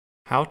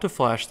How to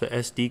flash the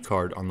SD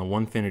card on the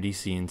Onefinity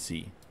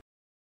CNC.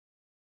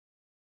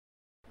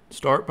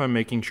 Start by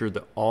making sure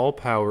that all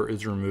power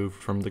is removed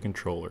from the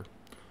controller.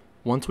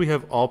 Once we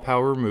have all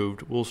power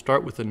removed, we'll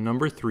start with the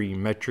number 3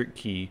 metric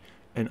key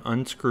and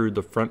unscrew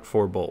the front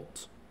 4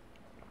 bolts.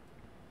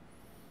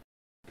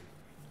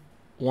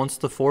 Once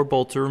the 4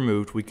 bolts are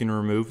removed, we can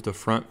remove the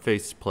front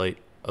faceplate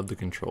of the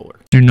controller.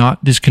 Do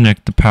not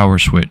disconnect the power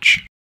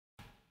switch.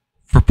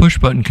 For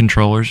push-button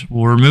controllers,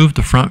 we'll remove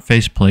the front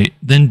faceplate,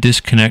 then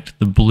disconnect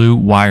the blue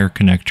wire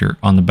connector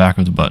on the back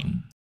of the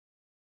button.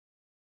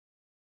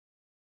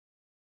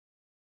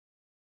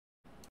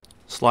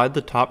 Slide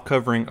the top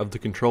covering of the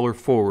controller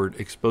forward,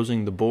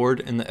 exposing the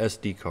board and the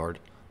SD card.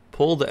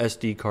 Pull the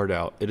SD card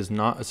out. It is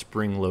not a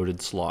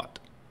spring-loaded slot.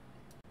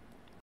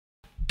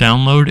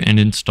 Download and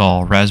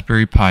install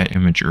Raspberry Pi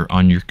Imager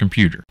on your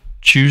computer.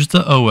 Choose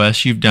the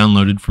OS you've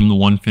downloaded from the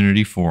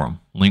Onefinity forum,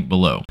 link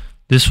below.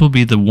 This will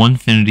be the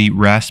Onefinity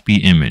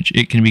Raspi image.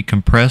 It can be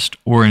compressed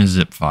or in a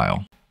zip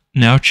file.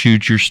 Now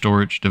choose your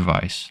storage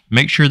device.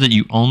 Make sure that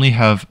you only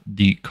have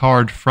the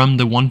card from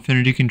the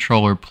Onefinity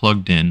controller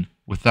plugged in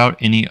without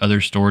any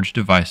other storage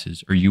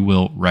devices, or you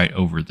will write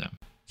over them.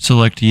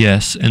 Select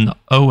yes, and the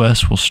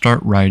OS will start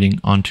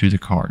writing onto the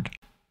card.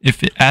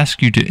 If it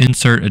asks you to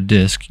insert a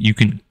disk, you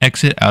can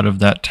exit out of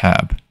that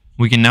tab.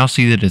 We can now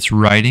see that it's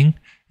writing,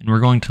 and we're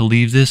going to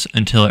leave this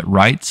until it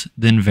writes,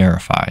 then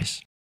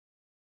verifies.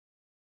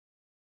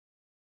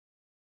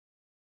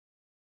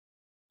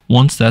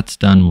 Once that's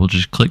done, we'll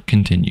just click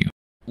continue.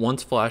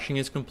 Once flashing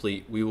is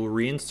complete, we will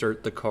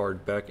reinsert the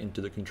card back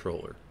into the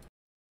controller.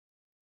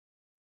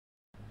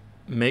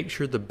 Make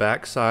sure the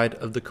back side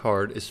of the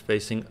card is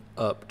facing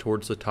up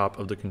towards the top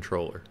of the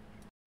controller.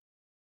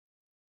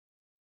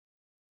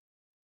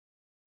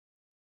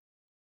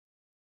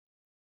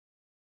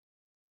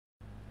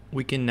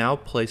 We can now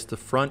place the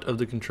front of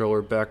the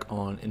controller back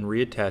on and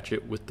reattach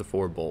it with the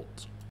 4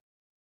 bolts.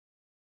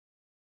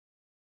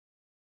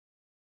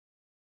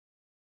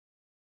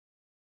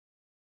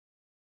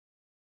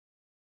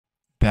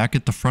 Back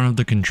at the front of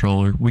the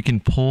controller, we can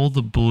pull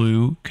the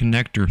blue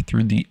connector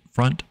through the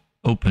front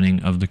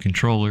opening of the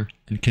controller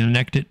and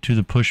connect it to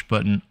the push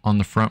button on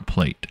the front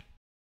plate.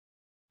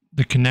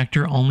 The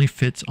connector only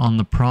fits on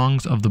the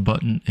prongs of the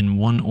button in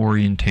one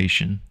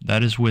orientation,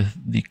 that is with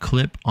the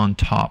clip on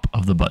top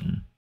of the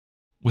button.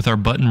 With our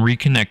button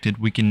reconnected,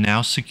 we can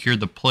now secure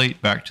the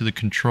plate back to the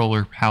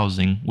controller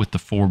housing with the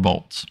 4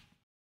 bolts.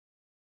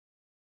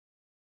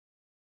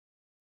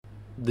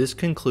 This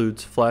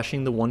concludes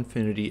flashing the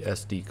Onefinity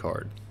SD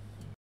card.